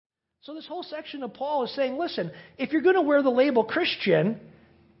So this whole section of Paul is saying, listen, if you're going to wear the label Christian,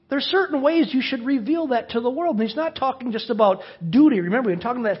 there's certain ways you should reveal that to the world. And he's not talking just about duty. Remember, we've been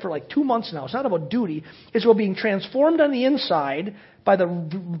talking about that for like 2 months now. It's not about duty. It's about being transformed on the inside by the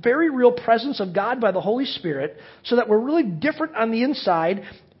very real presence of God, by the Holy Spirit, so that we're really different on the inside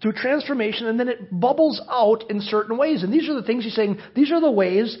through transformation, and then it bubbles out in certain ways. And these are the things he's saying, these are the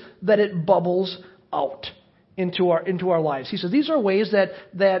ways that it bubbles out into our lives. He says, these are ways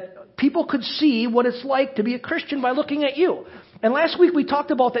that people could see what it's like to be a Christian by looking at you. And last week we talked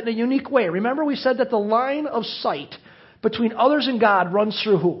about that in a unique way. Remember, we said that the line of sight between others and God runs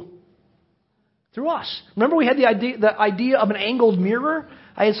through who? Through us. Remember, we had the idea of an angled mirror?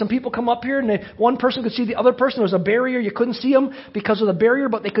 I had some people come up here, and one person could see the other person. There was a barrier. You couldn't see them because of the barrier,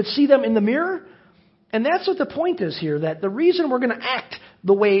 but they could see them in the mirror. And that's what the point is here, that the reason we're going to act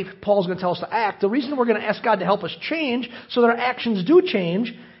the way Paul's going to tell us to act, the reason we're going to ask God to help us change so that our actions do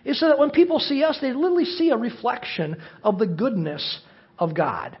change, is so that when people see us, they literally see a reflection of the goodness of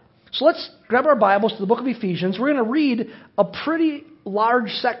God. So let's grab our Bibles to the book of Ephesians. We're going to read a pretty large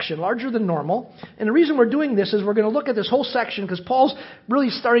section, larger than normal. And the reason we're doing this is we're going to look at this whole section because Paul's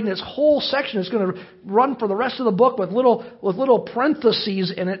really starting this whole section. It's going to run for the rest of the book with little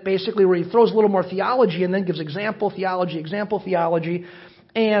parentheses in it, basically, where he throws a little more theology and then gives example theology.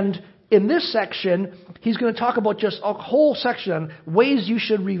 And in this section, he's going to talk about just a whole section on ways you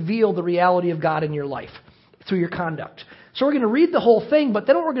should reveal the reality of God in your life through your conduct. So we're going to read the whole thing, but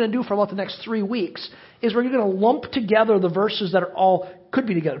then what we're going to do for about the next 3 weeks is we're going to lump together the verses that are all could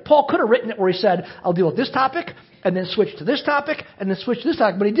be together. Paul could have written it where he said, I'll deal with this topic, and then switch to this topic, and then switch to this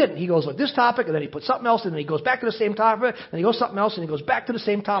topic, but he didn't. He goes with this topic, and then he puts something else, and then he goes back to the same topic, and he goes something else, and he goes back to the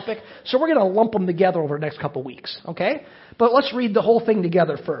same topic. So we're going to lump them together over the next couple weeks, okay? But let's read the whole thing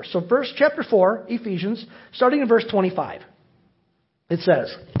together first. So chapter 4, Ephesians, starting in verse 25. It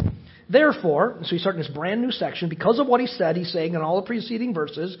says, therefore, so he's starting this brand new section, because of what he said, he's saying in all the preceding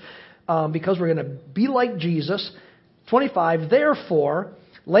verses, because we're going to be like Jesus. 25, therefore,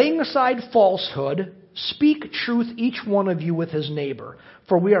 laying aside falsehood, speak truth each one of you with his neighbor,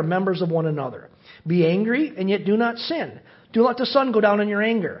 for we are members of one another. Be angry, and yet do not sin. Do not let the sun go down in your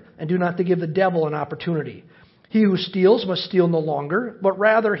anger, and do not to give the devil an opportunity. He who steals must steal no longer, but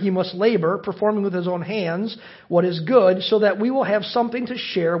rather he must labor, performing with his own hands what is good, so that we will have something to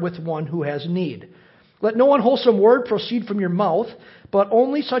share with one who has need. Let no unwholesome word proceed from your mouth, but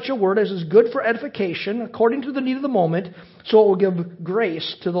only such a word as is good for edification, according to the need of the moment, so it will give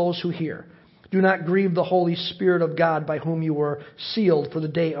grace to those who hear. Do not grieve the Holy Spirit of God, by whom you were sealed for the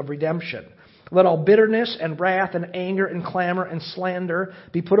day of redemption. Let all bitterness and wrath and anger and clamor and slander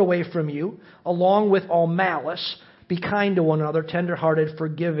be put away from you, along with all malice. Be kind to one another, tender-hearted,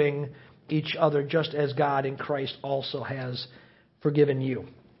 forgiving each other, just as God in Christ also has forgiven you.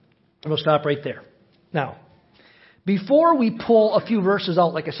 And we'll stop right there. Now, before we pull a few verses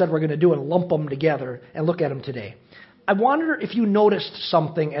out, like I said we're going to do, and lump them together and look at them today, I wonder if you noticed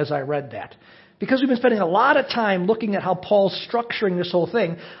something as I read that. Because we've been spending a lot of time looking at how Paul's structuring this whole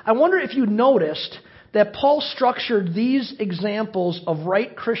thing, I wonder if you noticed that Paul structured these examples of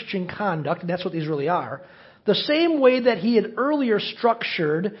right Christian conduct, and that's what these really are, the same way that he had earlier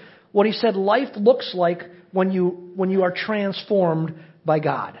structured what he said life looks like when you are transformed by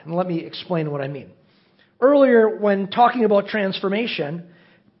God. And let me explain what I mean. Earlier, when talking about transformation,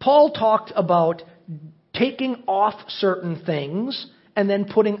 Paul talked about taking off certain things and then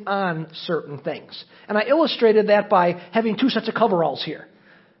putting on certain things. And I illustrated that by having 2 sets of coveralls here,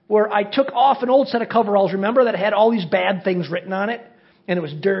 where I took off an old set of coveralls, remember, that had all these bad things written on it, and it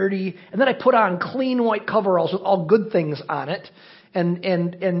was dirty, and then I put on clean white coveralls with all good things on it.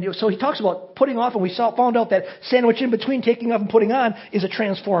 And so he talks about putting off, and we found out that sandwich in between taking off and putting on is a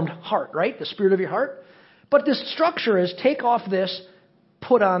transformed heart, right? The spirit of your heart. But this structure is take off this,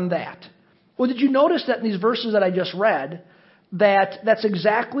 put on that. Well, did you notice that in these verses that I just read, that's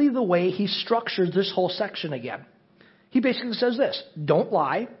exactly the way he structures this whole section again? He basically says this: don't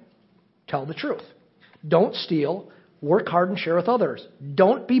lie, tell the truth. Don't steal, work hard and share with others.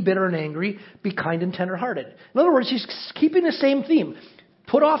 Don't be bitter and angry, be kind and tenderhearted. In other words, he's keeping the same theme.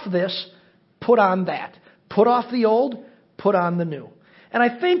 Put off this, put on that. Put off the old, put on the new. And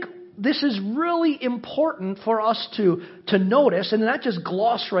I think this is really important for us to notice and not just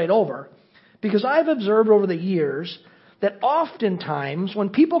gloss right over, because I've observed over the years that oftentimes when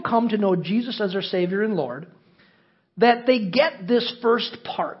people come to know Jesus as their Savior and Lord, that they get this first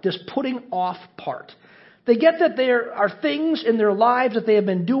part, this putting off part. They get that there are things in their lives that they have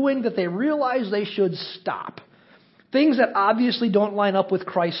been doing that they realize they should stop. Things that obviously don't line up with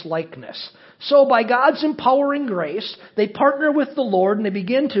Christ's likeness. So by God's empowering grace, they partner with the Lord and they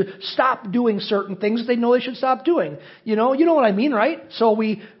begin to stop doing certain things they know they should stop doing. You know what I mean, right? So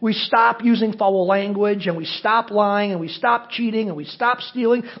we stop using foul language, and we stop lying, and we stop cheating, and we stop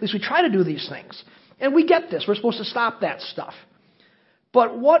stealing. At least we try to do these things. And we get this. We're supposed to stop that stuff.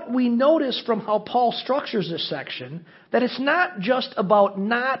 But what we notice from how Paul structures this section, that it's not just about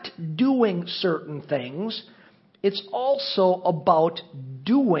not doing certain things, it's also about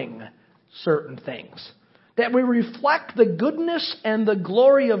doing certain things. That we reflect the goodness and the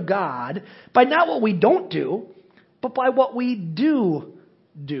glory of God by not what we don't do, but by what we do.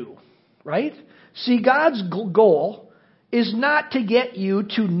 Right? See, God's goal is not to get you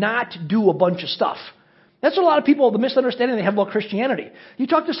to not do a bunch of stuff. That's what a lot of people, the misunderstanding they have about Christianity. You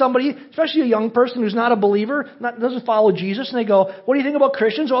talk to somebody, especially a young person who's not a believer, doesn't follow Jesus, and they go, what do you think about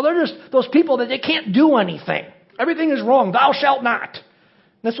Christians? Well, they're just those people that they can't do anything. Everything is wrong. Thou shalt not.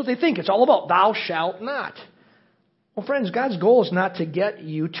 That's what they think. It's all about thou shalt not. Well, friends, God's goal is not to get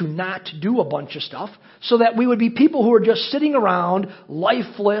you to not do a bunch of stuff so that we would be people who are just sitting around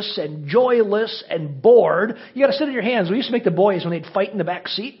lifeless and joyless and bored. You got to sit on your hands. We used to make the boys, when they'd fight in the back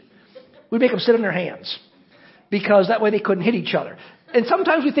seat, we'd make them sit on their hands because that way they couldn't hit each other. And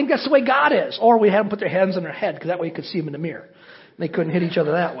sometimes we think that's the way God is. Or we have them put their hands on their head because that way you could see them in the mirror. They couldn't hit each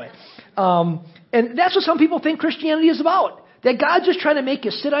other that way. And that's what some people think Christianity is about. That God's just trying to make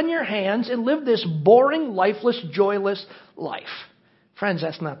you sit on your hands and live this boring, lifeless, joyless life. Friends,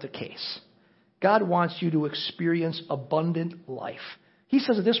 that's not the case. God wants you to experience abundant life. He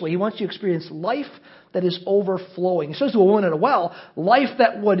says it this way. He wants you to experience life that is overflowing. He says to a woman at a well, life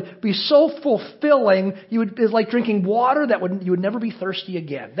that would be so fulfilling, is like drinking water that you would never be thirsty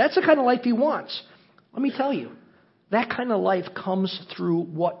again. That's the kind of life He wants. Let me tell you, that kind of life comes through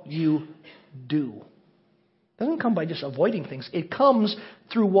what you do. It doesn't come by just avoiding things. It comes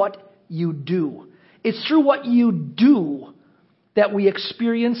through what you do. It's through what you do that we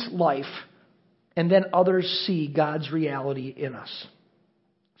experience life, and then others see God's reality in us.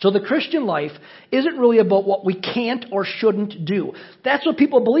 So the Christian life isn't really about what we can't or shouldn't do. That's what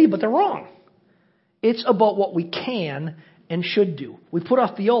people believe, but they're wrong. It's about what we can and should do. We put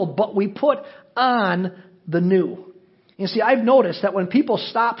off the old, but we put on the new. You see, I've noticed that when people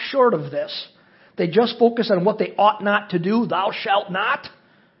stop short of this, they just focus on what they ought not to do, thou shalt not,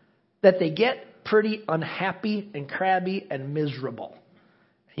 that they get pretty unhappy and crabby and miserable.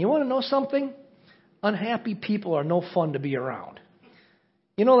 And you want to know something? Unhappy people are no fun to be around.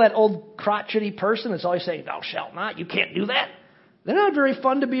 You know that old crotchety person that's always saying, thou shalt not, you can't do that? They're not very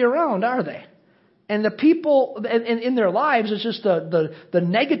fun to be around, are they? And the people in their lives, it's just the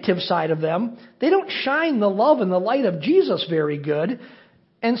negative side of them. They don't shine the love and the light of Jesus very good.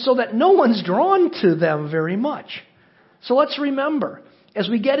 And so that no one's drawn to them very much. So let's remember, as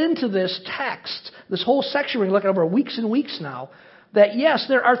we get into this text, this whole section we're looking over weeks and weeks now, that yes,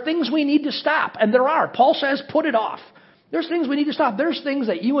 there are things we need to stop. And there are. Paul says, put it off. There's things we need to stop. There's things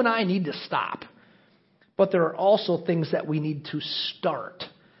that you and I need to stop. But there are also things that we need to start.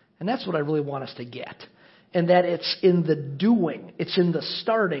 And that's what I really want us to get. And that it's in the doing, it's in the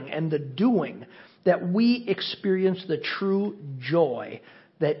starting and the doing that we experience the true joy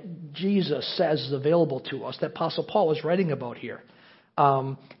that Jesus says is available to us, that Apostle Paul is writing about here.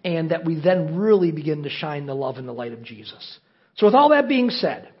 And that we then really begin to shine the love and the light of Jesus. So with all that being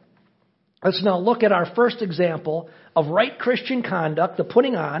said, let's now look at our first example of right Christian conduct, the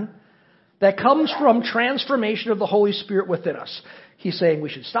putting on, that comes from transformation of the Holy Spirit within us. He's saying we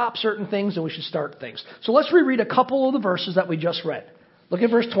should stop certain things and we should start things. So let's reread a couple of the verses that we just read. Look at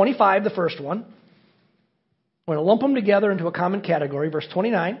verse 25, the first one. We're going to lump them together into a common category. Verse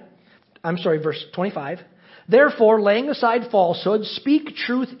 25. Therefore, laying aside falsehood, speak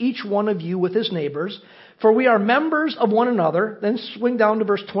truth each one of you with his neighbors, for we are members of one another. Then swing down to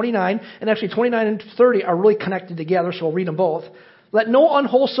verse 29, and actually 29 and 30 are really connected together, so we'll read them both. Let no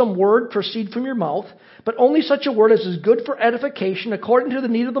unwholesome word proceed from your mouth, but only such a word as is good for edification according to the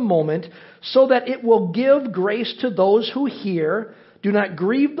need of the moment, so that it will give grace to those who hear. Do not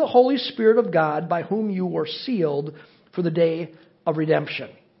grieve the Holy Spirit of God, by whom you were sealed for the day of redemption.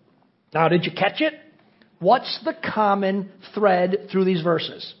 Now, did you catch it? What's the common thread through these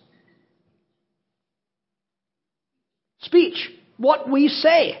verses? Speech. What we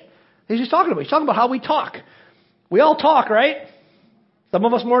say. He's talking about. He's talking about how we talk. We all talk, right? Some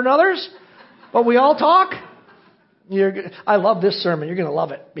of us more than others, but we all talk. I love this sermon. You're going to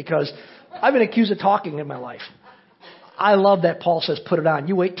love it because I've been accused of talking in my life. I love that Paul says, put it on.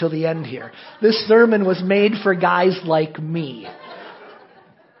 You wait till the end here. This sermon was made for guys like me.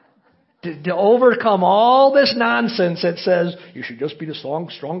 To overcome all this nonsense that says you should just be the strong,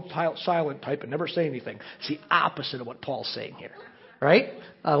 silent type and never say anything. It's the opposite of what Paul's saying here. Right?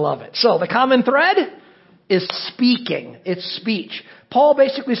 I love it. So the common thread is speaking. It's speech. Paul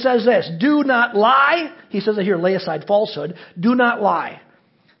basically says this: do not lie. He says it here, lay aside falsehood. Do not lie.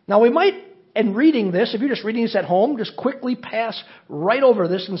 Now we might, in reading this, if you're just reading this at home, just quickly pass right over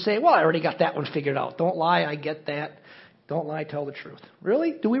this and say, well, I already got that one figured out. Don't lie, I get that. Don't lie, tell the truth.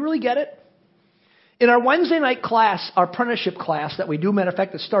 Really? Do we really get it? In our Wednesday night class, our apprenticeship class that we do, matter of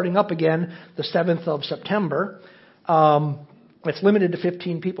fact, it's starting up again the 7th of September. It's limited to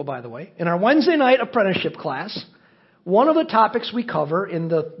 15 people, by the way. In our Wednesday night apprenticeship class, one of the topics we cover in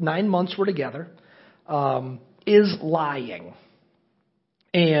the 9 months we're together is lying.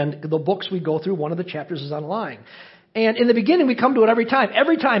 And the books we go through, one of the chapters is on lying. And in the beginning, we come to it every time.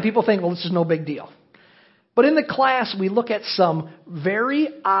 Every time people think, well, this is no big deal. But in the class, we look at some very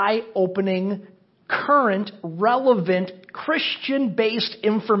eye-opening, current, relevant, Christian-based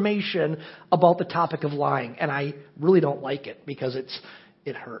information about the topic of lying. And I really don't like it because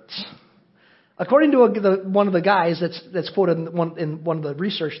it hurts. According to one of the guys that's quoted in one of the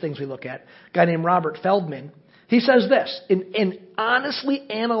research things we look at, a guy named Robert Feldman, he says this: in honestly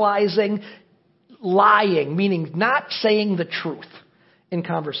analyzing lying, meaning not saying the truth in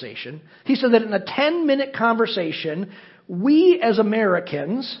conversation, he said that in a 10-minute conversation, we as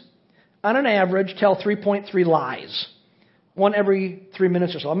Americans, on an average, tell 3.3 lies. One every 3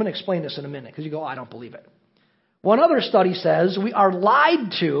 minutes or so. I'm going to explain this in a minute because you go, I don't believe it. One other study says we are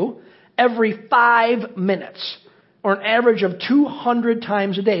lied to every 5 minutes, or an average of 200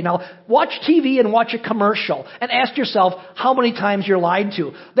 times a day. Now, watch TV and watch a commercial and ask yourself how many times you're lied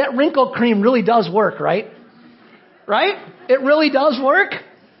to. That wrinkle cream really does work, right? Right? It really does work.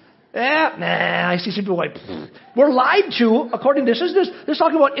 I see some people like, we're lied to, according to this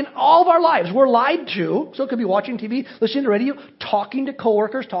talking about in all of our lives. We're lied to, so it could be watching TV, listening to radio, talking to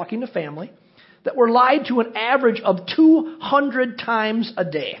coworkers, talking to family, that we're lied to an average of 200 times a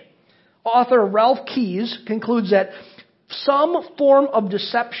day. Author Ralph Keyes concludes that some form of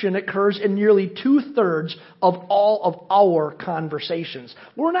deception occurs in nearly 2/3 of all of our conversations.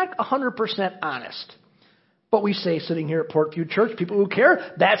 We're not 100% honest. But we say, sitting here at Portview Church, people who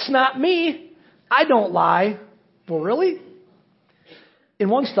care, that's not me. I don't lie. Well, really? In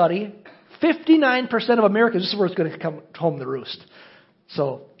one study, 59% of Americans, this is where it's going to come home to roost.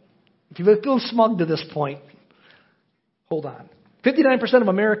 So, if you feel smug to this point, hold on. 59% of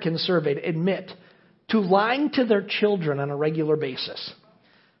Americans surveyed admit to lying to their children on a regular basis.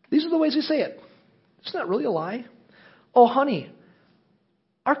 These are the ways they say it. It's not really a lie. Oh, honey,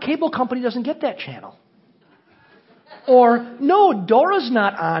 our cable company doesn't get that channel. Or, no, Dora's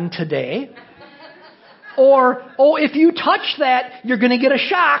not on today. Or, oh, if you touch that, you're going to get a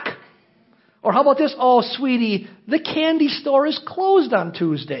shock. Or how about this? Oh, sweetie, the candy store is closed on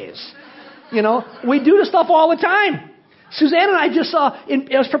Tuesdays. You know, we do this stuff all the time. Suzanne and I just saw,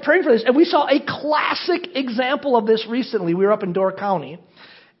 I was preparing for this, and we saw a classic example of this recently. We were up in Door County,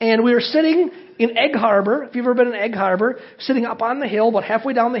 and we were sitting in Egg Harbor. If you've ever been in Egg Harbor, sitting up on the hill, about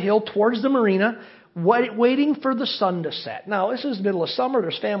halfway down the hill towards the marina, waiting for the sun to set. Now, this is the middle of summer.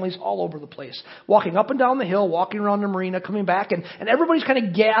 There's families all over the place, walking up and down the hill, walking around the marina, coming back, and everybody's kind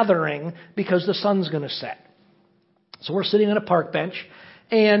of gathering because the sun's going to set. So we're sitting on a park bench,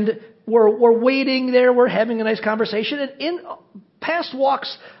 and we're waiting there. We're having a nice conversation, and in past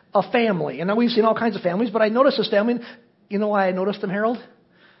walks a family. And now we've seen all kinds of families, but I noticed this family. You know why I noticed them, Harold?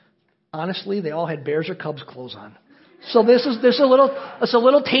 Honestly, they all had Bears or Cubs clothes on. So it's a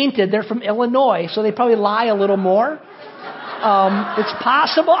little tainted. They're from Illinois, so they probably lie a little more. It's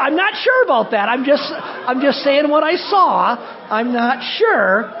possible. I'm not sure about that. I'm just saying what I saw. I'm not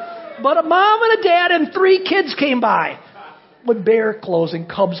sure. But a mom and a dad and 3 kids came by with Bear clothes and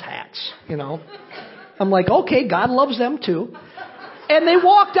Cubs hats, you know. I'm like, okay, God loves them too. And they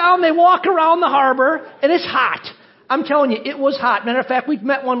walk around the harbor, and it's hot. I'm telling you, it was hot. Matter of fact, we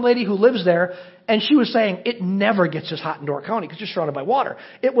met one lady who lives there, and she was saying it never gets this hot in Door County because you're surrounded by water.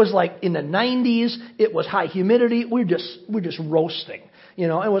 It was like in the 90s. It was high humidity. We're just roasting. You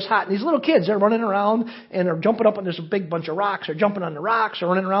know, it was hot. And these little kids, they're running around and they're jumping up, and there's a big bunch of rocks. They're jumping on the rocks. They're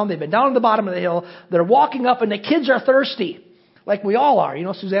running around. They've been down at the bottom of the hill. They're walking up, and the kids are thirsty, like we all are. You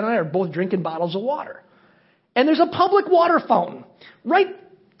know, Suzanne and I are both drinking bottles of water. And there's a public water fountain right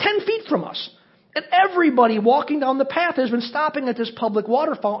 10 feet from us. And everybody walking down the path has been stopping at this public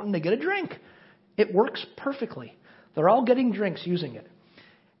water fountain to get a drink. It works perfectly. They're all getting drinks using it.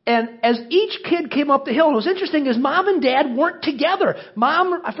 And as each kid came up the hill, and it was interesting is Mom and Dad weren't together.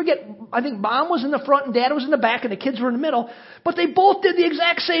 I think Mom was in the front and Dad was in the back and the kids were in the middle. But they both did the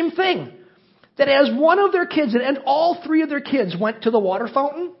exact same thing. That as one of their kids, and all three of their kids went to the water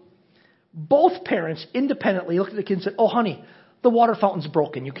fountain, both parents independently looked at the kid and said, "Oh, honey, the water fountain's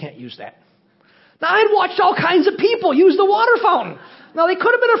broken. You can't use that." Now, I had watched all kinds of people use the water fountain. Now, they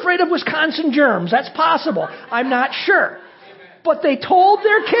could have been afraid of Wisconsin germs. That's possible. I'm not sure. But they told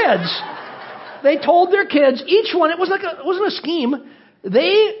their kids, each one, it wasn't a scheme.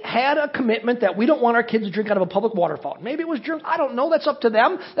 They had a commitment that we don't want our kids to drink out of a public water fountain. Maybe it was germs. I don't know. That's up to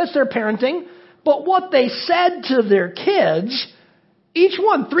them. That's their parenting. But what they said to their kids, each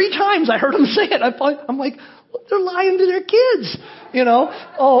one, 3 times I heard them say it. I'm like, they're lying to their kids.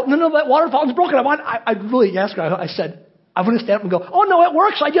 Oh, no, that water fountain's broken. I really asked her, I said, I'm going to stand up and go, "Oh, no, it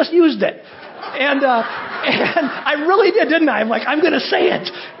works. I just used it." And I really did, didn't I? I'm like, I'm going to say it,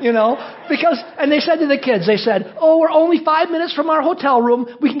 and they said to the kids, they said, "Oh, we're only 5 minutes from our hotel room.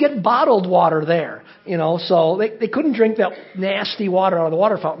 We can get bottled water there." So they couldn't drink that nasty water out of the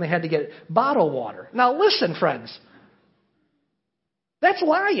water fountain. They had to get bottled water. Now listen, friends, that's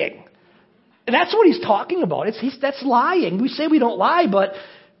lying. And that's what he's talking about. That's lying. We say we don't lie, but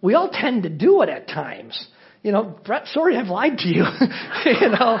we all tend to do it at times. Brett, sorry I've lied to you.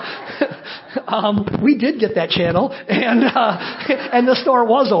 We did get that channel, and the store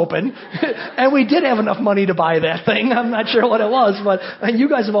was open, and we did have enough money to buy that thing. I'm not sure what it was, and you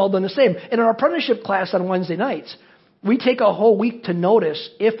guys have all done the same. In our apprenticeship class on Wednesday nights, we take a whole week to notice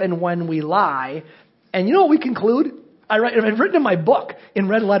if and when we lie, and you know what we conclude? I've written in my book in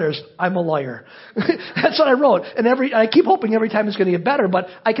red letters, "I'm a liar." That's what I wrote. And I keep hoping every time it's going to get better, but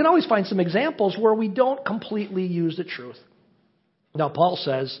I can always find some examples where we don't completely use the truth. Now, Paul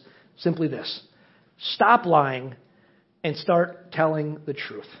says simply this: stop lying and start telling the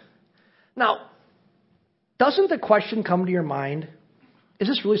truth. Now, doesn't the question come to your mind, is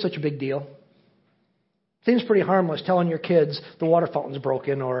this really such a big deal? Seems pretty harmless telling your kids the water fountain's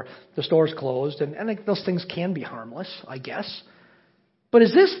broken or the store's closed. And I think those things can be harmless, I guess. But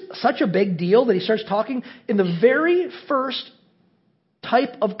is this such a big deal that he starts talking in the very first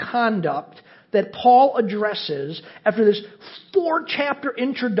type of conduct that Paul addresses after this 4-chapter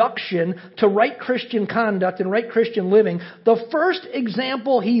introduction to right Christian conduct and right Christian living? The first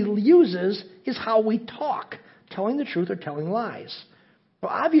example he uses is how we talk, telling the truth or telling lies.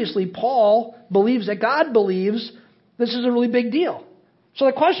 Well, obviously, Paul believes that God believes this is a really big deal. So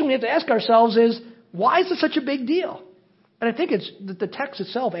the question we have to ask ourselves is, why is it such a big deal? And I think it's that the text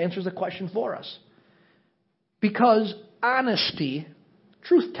itself answers the question for us. Because honesty,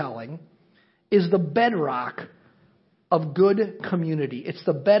 truth-telling, is the bedrock of good community. It's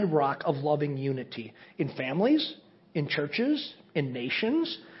the bedrock of loving unity in families, in churches, in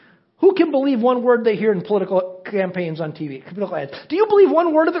nations. Who can believe one word they hear in political campaigns on TV? Political ads. Do you believe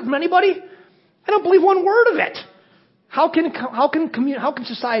one word of it from anybody? I don't believe one word of it. How can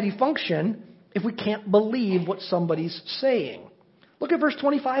society function if we can't believe what somebody's saying? Look at verse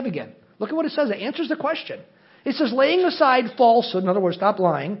 25 again. Look at what it says. It answers the question. It says, "Laying aside falsehood," in other words, stop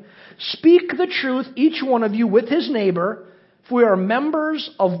lying, "speak the truth, each one of you, with his neighbor, for we are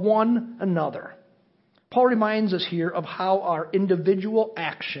members of one another." Paul reminds us here of how our individual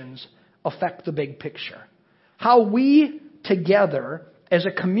actions affect the big picture. How we together, as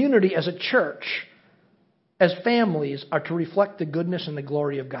a community, as a church, as families, are to reflect the goodness and the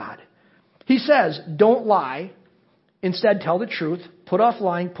glory of God. He says, don't lie. Instead, tell the truth. Put off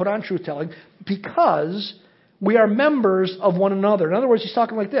lying. Put on truth-telling. Because we are members of one another. In other words, he's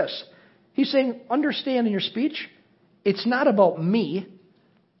talking like this. He's saying, understand in your speech, it's not about me.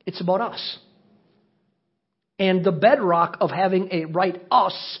 It's about us. And the bedrock of having a right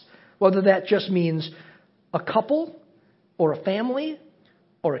us, whether that just means a couple or a family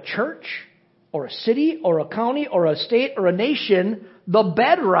or a church or a city or a county or a state or a nation, the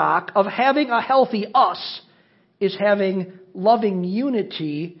bedrock of having a healthy us is having loving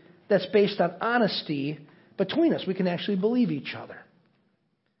unity that's based on honesty between us. We can actually believe each other.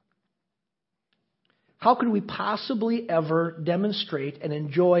 How could we possibly ever demonstrate and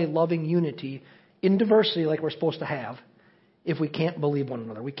enjoy loving unity in diversity like we're supposed to have if we can't believe one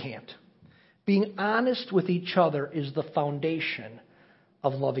another? We can't. Being honest with each other is the foundation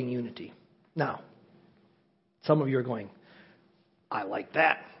of loving unity. Now, some of you are going, I like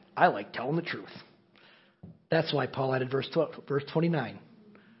that. I like telling the truth. That's why Paul added verse 29.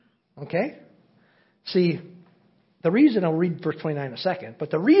 Okay? See, the reason, I'll read verse 29 in a second, but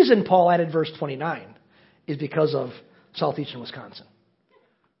the reason Paul added verse 29 is because of southeastern Wisconsin.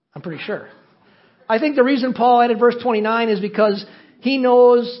 I'm pretty sure. I think the reason Paul added verse 29 is because he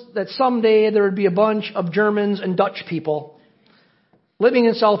knows that someday there would be a bunch of Germans and Dutch people living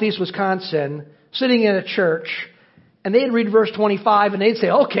in southeast Wisconsin, sitting in a church, and they'd read verse 25 and they'd say,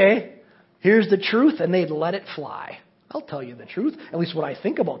 okay, here's the truth, and they'd let it fly. I'll tell you the truth, at least what I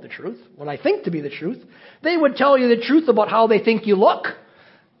think about the truth, what I think to be the truth. They would tell you the truth about how they think you look.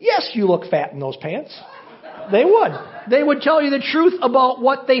 Yes, you look fat in those pants. They would. They would tell you the truth about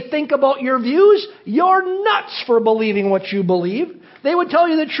what they think about your views. You're nuts for believing what you believe. They would tell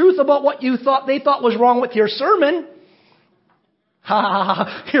you the truth about what they thought was wrong with your sermon. Ha ha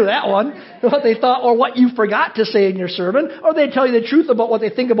ha, hear that one. What they thought or what you forgot to say in your sermon. Or they'd tell you the truth about what they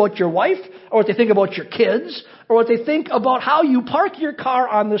think about your wife, or what they think about your kids, or what they think about how you park your car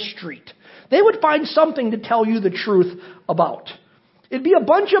on the street. They would find something to tell you the truth about. It'd be a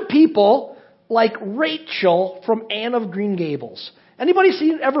bunch of people like Rachel from Anne of Green Gables. Anybody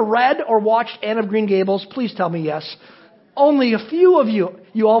ever read or watched Anne of Green Gables? Please tell me yes. Only a few of you.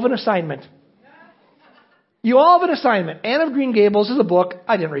 You all have an assignment. You all have an assignment. Anne of Green Gables is a book.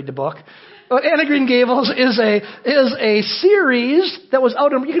 I didn't read the book. But Anne of Green Gables is a series that was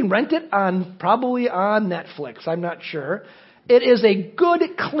out. You can rent it probably on Netflix. I'm not sure. It is a good,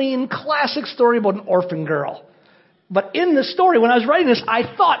 clean, classic story about an orphan girl. But in the story, when I was writing this, I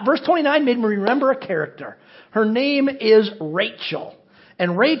thought verse 29 made me remember a character. Her name is Rachel.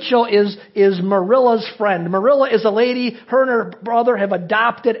 And Rachel is Marilla's friend. Marilla is a lady. Her and her brother have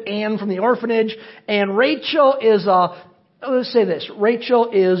adopted Anne from the orphanage. And Rachel is let's say this. Rachel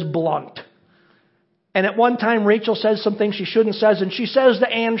is blunt. And at one time, Rachel says some things she shouldn't say. And she says to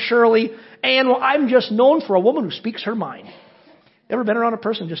Anne Shirley, Anne, well, I'm just known for a woman who speaks her mind. Ever been around a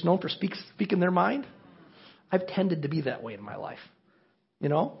person just known for speaking their mind? I've tended to be that way in my life. You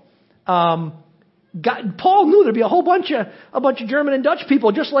know? Paul knew there'd be a bunch of German and Dutch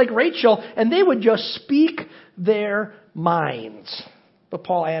people just like Rachel, and they would just speak their minds. But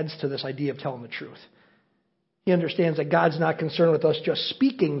Paul adds to this idea of telling the truth. He understands that God's not concerned with us just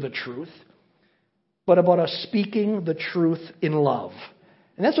speaking the truth, but about us speaking the truth in love.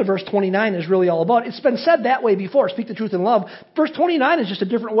 And that's what verse 29 is really all about. It's been said that way before, speak the truth in love. Verse 29 is just a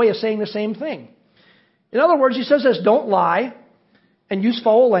different way of saying the same thing. In other words, he says this, don't lie and use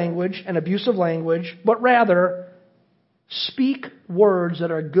foul language and abusive language, but rather speak words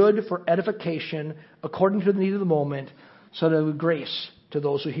that are good for edification according to the need of the moment, so that it would grace to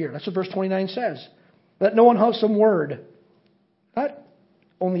those who hear. That's what verse 29 says. Let no unwholesome word, not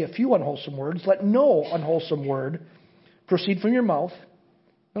only a few unwholesome words, let no unwholesome word proceed from your mouth.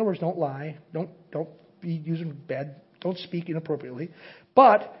 In other words, don't lie, don't be using don't speak inappropriately,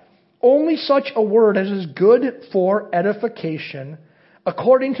 but only such a word as is good for edification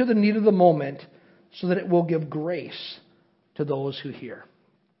according to the need of the moment, so that it will give grace to those who hear.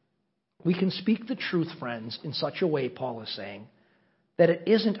 We can speak the truth, friends, in such a way, Paul is saying, that it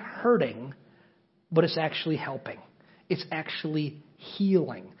isn't hurting, but it's actually helping. It's actually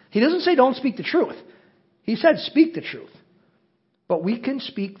healing. He doesn't say don't speak the truth. He said speak the truth. But we can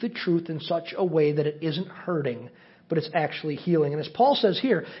speak the truth in such a way that it isn't hurting, but it's actually healing. And as Paul says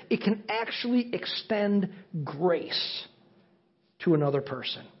here, it can actually extend grace to another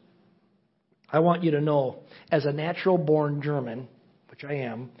person. I want you to know, as a natural-born German, which I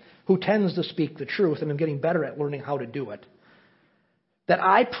am, who tends to speak the truth, and I'm getting better at learning how to do it, that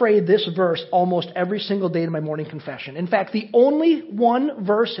I pray this verse almost every single day in my morning confession. In fact, the only one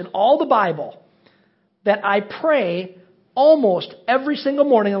verse in all the Bible that I pray almost every single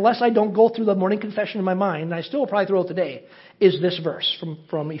morning, unless I don't go through the morning confession in my mind, and I still will probably throw it today, is this verse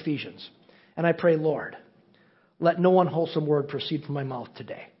from Ephesians. And I pray, Lord, let no unwholesome word proceed from my mouth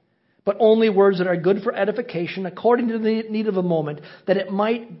today, but only words that are good for edification according to the need of a moment, that it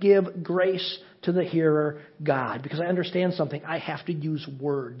might give grace to the hearer, God. Because I understand something. I have to use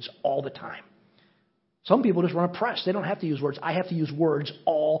words all the time. Some people just run a press. They don't have to use words. I have to use words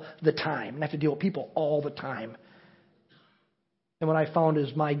all the time. And I have to deal with people all the time. And what I found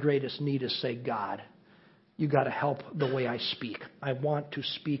is my greatest need is say, God, you got to help the way I speak. I want to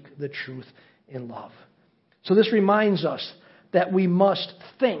speak the truth in love. So this reminds us that we must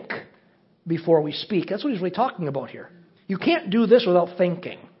think before we speak. That's what he's really talking about here. You can't do this without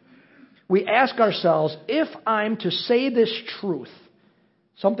thinking. We ask ourselves, if I'm to say this truth,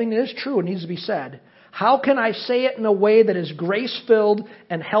 something that is true and needs to be said, how can I say it in a way that is grace-filled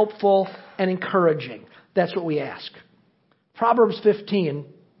and helpful and encouraging? That's what we ask. Proverbs 15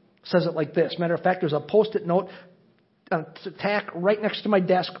 says it like this. Matter of fact, there's a post-it note tack right next to my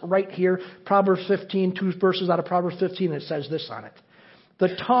desk right here. Proverbs 15, 2 verses out of Proverbs 15, and it says this on it.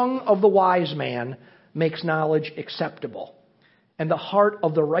 The tongue of the wise man makes knowledge acceptable, and the heart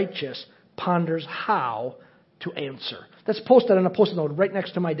of the righteous ponders how to answer. That's posted on a Post-it note right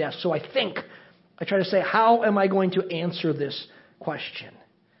next to my desk. So I try to say, how am I going to answer this question?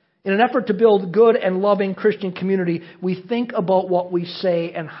 In an effort to build good and loving Christian community, we think about what we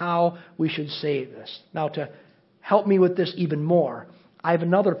say and how we should say this. Now, to help me with this even more, I have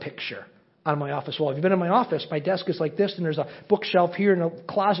another picture on my office wall. If you've been in my office, my desk is like this, and there's a bookshelf here, and a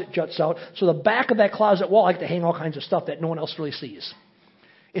closet juts out. So the back of that closet wall, I like to hang all kinds of stuff that no one else really sees.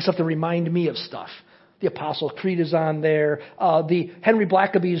 It's stuff to remind me of stuff. The Apostles' Creed is on there. The Henry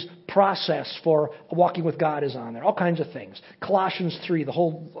Blackaby's process for walking with God is on there. All kinds of things. Colossians 3, the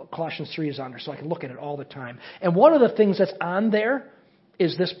whole Colossians 3 is on there, so I can look at it all the time. And one of the things that's on there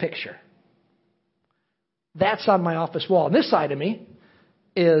is this picture. That's on my office wall. And this side of me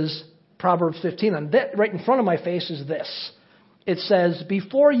is Proverbs 15. And that, right in front of my face is this. It says,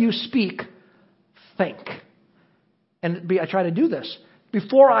 before you speak, think. And I try to do this.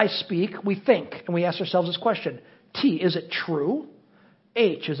 Before I speak, we think, and we ask ourselves this question. T, is it true?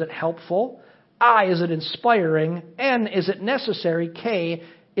 H, is it helpful? I, is it inspiring? N, is it necessary? K,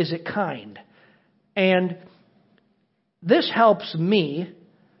 is it kind? And this helps me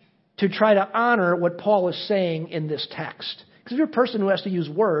to try to honor what Paul is saying in this text. Because if you're a person who has to use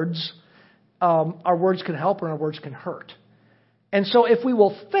words, our words can help or our words can hurt. And so if we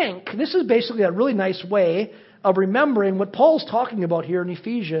will think, this is basically a really nice way of remembering what Paul's talking about here in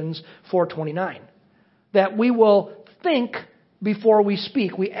Ephesians 4:29. That we will think before we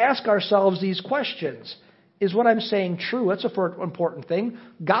speak. We ask ourselves these questions. Is what I'm saying true? That's an important thing.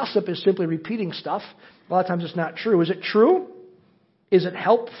 Gossip is simply repeating stuff. A lot of times it's not true. Is it true? Is it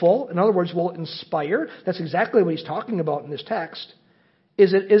helpful? In other words, will it inspire? That's exactly what he's talking about in this text.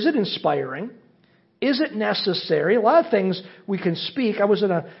 Is it inspiring? Is it necessary? A lot of things we can speak. I was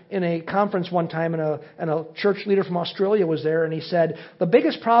in a conference one time, and a church leader from Australia was there, and he said, the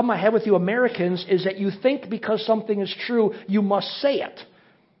biggest problem I have with you Americans is that you think because something is true, you must say it.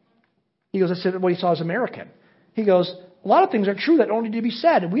 He goes, I said what he saw as American. He goes, a lot of things are true that don't need to be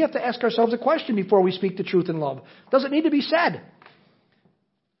said, and we have to ask ourselves a question before we speak the truth in love. Does it need to be said?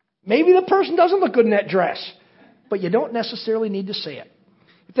 Maybe the person doesn't look good in that dress, but you don't necessarily need to say it.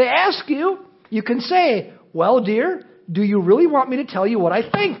 If they ask you, you can say, well, dear, do you really want me to tell you what I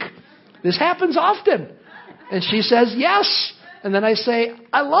think? This happens often. And she says, yes. And then I say,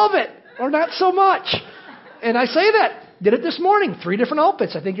 I love it, or not so much. And I say that. Did it this morning. 3 different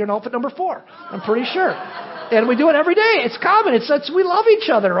outfits. I think you're in outfit number 4. I'm pretty sure. And we do it every day. It's common. It's we love each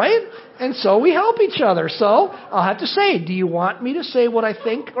other, right? And so we help each other. So I'll have to say, do you want me to say what I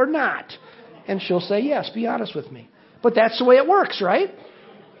think or not? And she'll say, yes, be honest with me. But that's the way it works, right?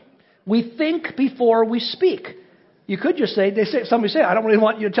 We think before we speak. You could just say, somebody say, I don't really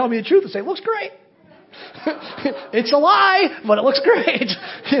want you to tell me the truth. And say, it looks great. It's a lie, but it looks great.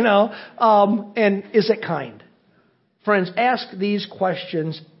 And is it kind? Friends, ask these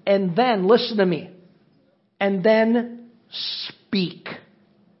questions and then listen to me. And then speak.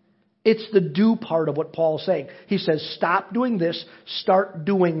 It's the do part of what Paul is saying. He says, stop doing this, start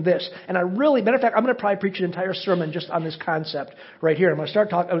doing this. And matter of fact, I'm going to probably preach an entire sermon just on this concept right here. It's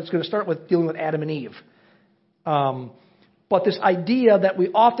going to start with dealing with Adam and Eve. But this idea that we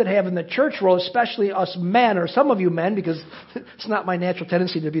often have in the church world, especially us men, or some of you men, because it's not my natural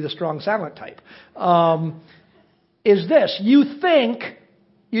tendency to be the strong, silent type, is this. You think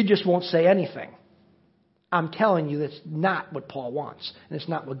you just won't say anything. I'm telling you that's not what Paul wants, and it's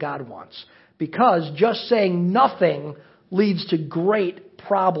not what God wants. Because just saying nothing leads to great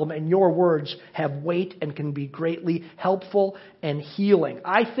problem, and your words have weight and can be greatly helpful and healing.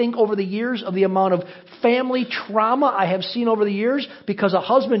 I think over the years of the amount of family trauma I have seen over the years because a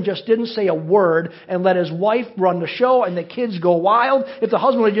husband just didn't say a word and let his wife run the show and the kids go wild. If the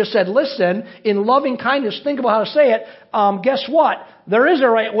husband had just said, listen, in loving kindness, think about how to say it, guess what? There is a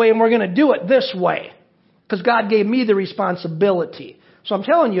right way, and we're going to do it this way. Because God gave me the responsibility. So I'm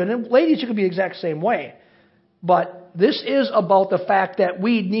telling you, and ladies, you could be the exact same way. But this is about the fact that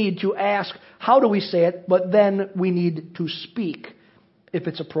we need to ask, how do we say it? But then we need to speak if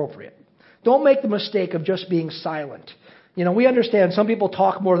it's appropriate. Don't make the mistake of just being silent. We understand some people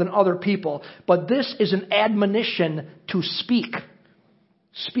talk more than other people. But this is an admonition to speak.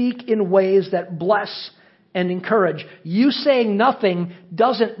 Speak in ways that bless and encourage. You saying nothing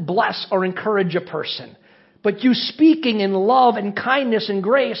doesn't bless or encourage a person. But you speaking in love and kindness and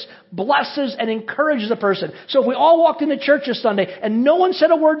grace blesses and encourages a person. So if we all walked into church this Sunday and no one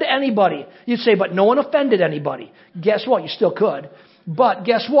said a word to anybody, you'd say, but no one offended anybody. Guess what? You still could. But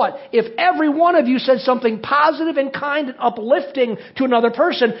guess what? If every one of you said something positive and kind and uplifting to another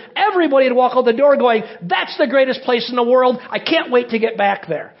person, everybody would walk out the door going, that's the greatest place in the world. I can't wait to get back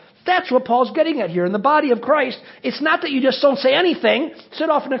there. That's what Paul's getting at here. In the body of Christ, it's not that you just don't say anything, sit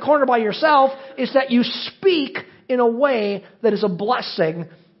off in a corner by yourself. It's that you speak in a way that is a blessing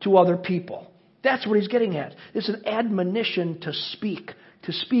to other people. That's what he's getting at. It's an admonition to speak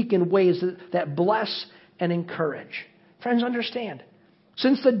in ways that bless and encourage. Friends, understand.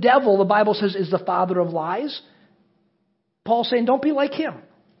 Since the devil, the Bible says, is the father of lies, Paul's saying, don't be like him.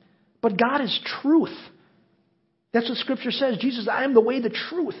 But God is truth. That's what Scripture says. Jesus, I am the way, the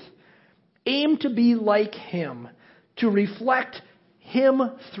truth. Aim to be like him, to reflect him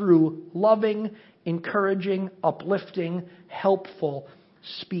through loving, encouraging, uplifting, helpful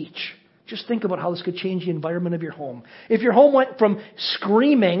speech. Just think about how this could change the environment of your home. If your home went from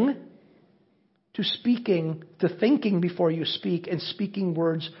screaming to speaking, to thinking before you speak, and speaking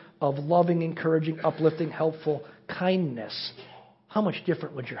words of loving, encouraging, uplifting, helpful kindness, how much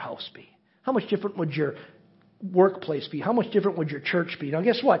different would your house be? How much different would your workplace be? How much different would your church be? Now,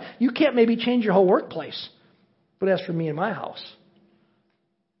 guess what? You can't maybe change your whole workplace. But as for me and my house,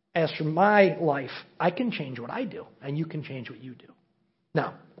 as for my life, I can change what I do, and you can change what you do.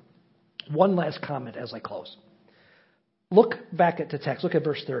 Now, one last comment as I close. Look back at the text. Look at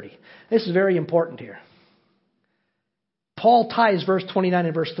verse 30. This is very important here. Paul ties verse 29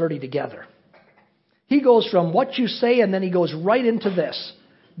 and verse 30 together. He goes from what you say, and then he goes right into this.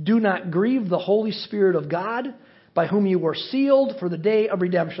 Do not grieve the Holy Spirit of God, by whom you were sealed for the day of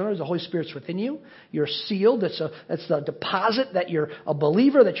redemption. There's the Holy Spirit's within you. You're sealed. That's the deposit that you're a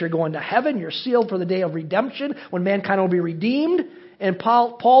believer, that you're going to heaven. You're sealed for the day of redemption, when mankind will be redeemed. And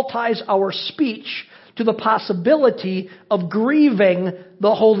Paul ties our speech to the possibility of grieving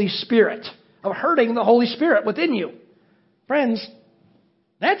the Holy Spirit, of hurting the Holy Spirit within you. Friends,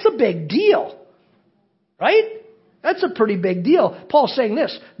 that's a big deal, right? That's a pretty big deal. Paul's saying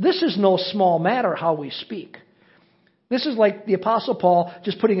this is no small matter how we speak. This is like the Apostle Paul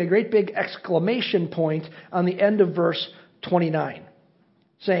just putting a great big exclamation point on the end of verse 29,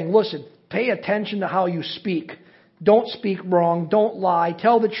 saying, listen, pay attention to how you speak. Don't speak wrong. Don't lie.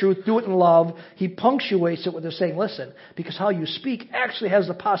 Tell the truth. Do it in love. He punctuates it with the saying, listen, because how you speak actually has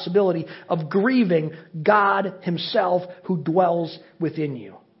the possibility of grieving God himself who dwells within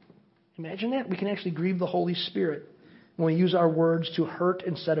you. Imagine that. We can actually grieve the Holy Spirit when we use our words to hurt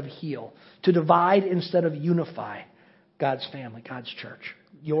instead of heal, to divide instead of unify God's family, God's church,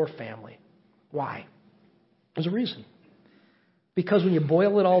 your family. Why? There's a reason. Because when you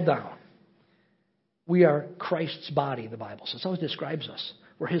boil it all down, we are Christ's body, the Bible says. That's how it describes us.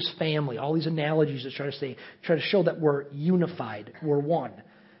 We're his family. All these analogies that try to show that we're unified. We're one.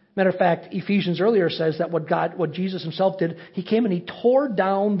 Matter of fact, Ephesians earlier says that what Jesus himself did, he came and he tore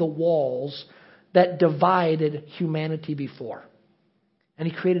down the walls that divided humanity before. And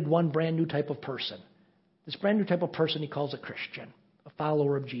he created one brand new type of person. This brand new type of person he calls a Christian, a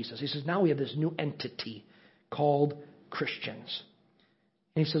follower of Jesus. He says, now we have this new entity called Christians.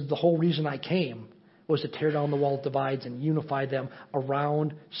 And he says, the whole reason I came was to tear down the wall that divides and unify them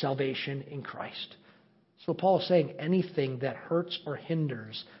around salvation in Christ. So Paul is saying anything that hurts or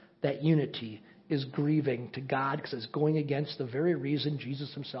hinders that unity is grieving to God, because it's going against the very reason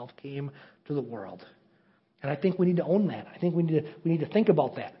Jesus himself came to the world. And I think we need to own that. I think we need to think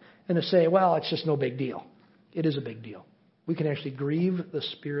about that and to say, well, it's just no big deal. It is a big deal. We can actually grieve the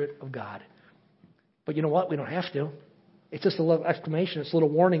Spirit of God. But you know what? We don't have to. It's just a little exclamation. It's a little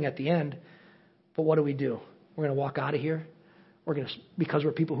warning at the end. But what do? We're going to walk out of here. Because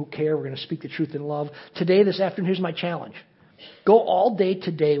we're people who care, we're going to speak the truth in love. Today, this afternoon, here's my challenge. Go all day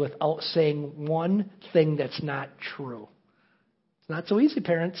today without saying one thing that's not true. It's not so easy,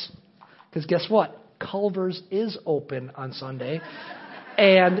 parents. Because guess what? Culver's is open on Sunday.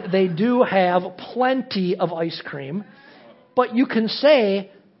 And they do have plenty of ice cream. But you can say,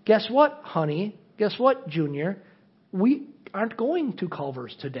 guess what, honey? Guess what, Junior? We aren't going to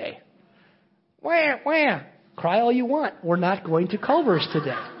Culver's today. Wah, wah. Cry all you want. We're not going to Culver's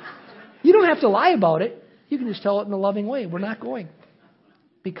today. You don't have to lie about it. You can just tell it in a loving way. We're not going.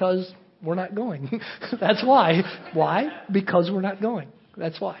 Because we're not going. That's why. Why? Because we're not going.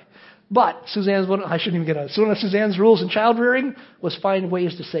 That's why. But I shouldn't even get on it. So one of Suzanne's rules in child rearing was find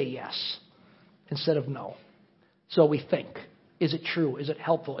ways to say yes instead of no. So we think. Is it true? Is it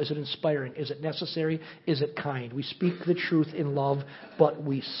helpful? Is it inspiring? Is it necessary? Is it kind? We speak the truth in love, but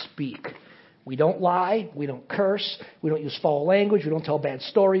we speak. We don't lie. We don't curse. We don't use foul language. We don't tell bad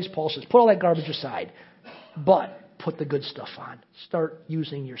stories. Paul says, put all that garbage aside. But put the good stuff on. Start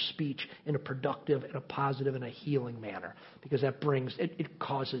using your speech in a productive and a positive and a healing manner. Because that it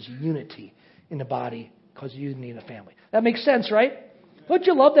causes unity in the body, causes unity in the family. That makes sense, right? Don't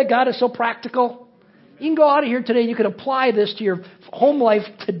you love that God is so practical? You can go out of here today and you can apply this to your home life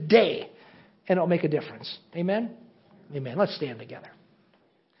today, and it'll make a difference. Amen? Amen. Let's stand together.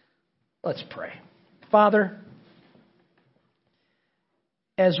 Let's pray. Father,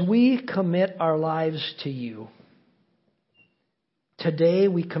 as we commit our lives to you, today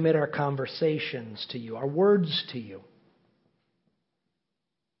we commit our conversations to you, our words to you.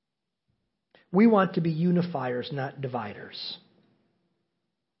 We want to be unifiers, not dividers.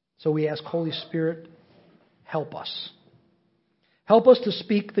 So we ask, Holy Spirit, help us. Help us to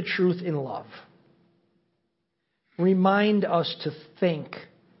speak the truth in love. Remind us to think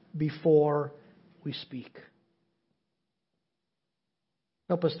before we speak.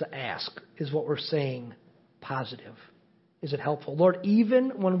 Help us to ask, is what we're saying positive? Is it helpful? Lord,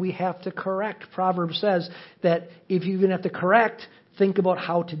 even when we have to correct, Proverbs says that if you even have to correct, think about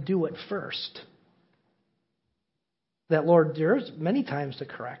how to do it first. That, Lord, there's many times to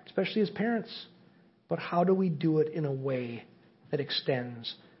correct, especially as parents. But how do we do it in a way that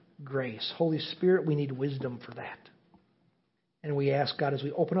extends grace? Holy Spirit, we need wisdom for that. And we ask, God, as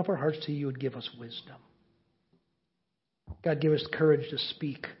we open up our hearts to you, would give us wisdom. God, give us courage to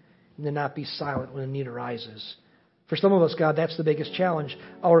speak and to not be silent when the need arises. For some of us, God, that's the biggest challenge.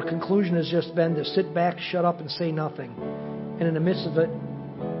 Our conclusion has just been to sit back, shut up, and say nothing. And in the midst of it,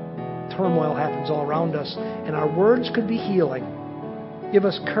 turmoil happens all around us, and our words could be healing. Give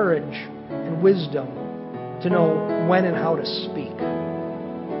us courage and wisdom to know when and how to speak.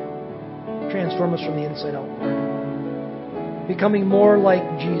 Transform us from the inside outward, becoming more like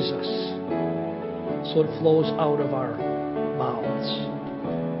Jesus, so it flows out of our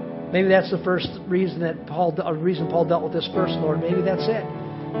mouths. Maybe that's the first reason that Paul dealt with this first, Lord. Maybe that's it.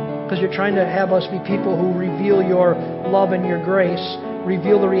 Because you're trying to have us be people who reveal your love and your grace,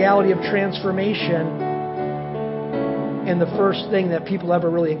 reveal the reality of transformation. And the first thing that people ever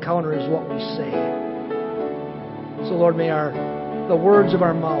really encounter is what we say. So, Lord, may the words of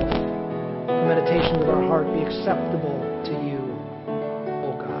our mouth, the meditations of our heart be acceptable to you.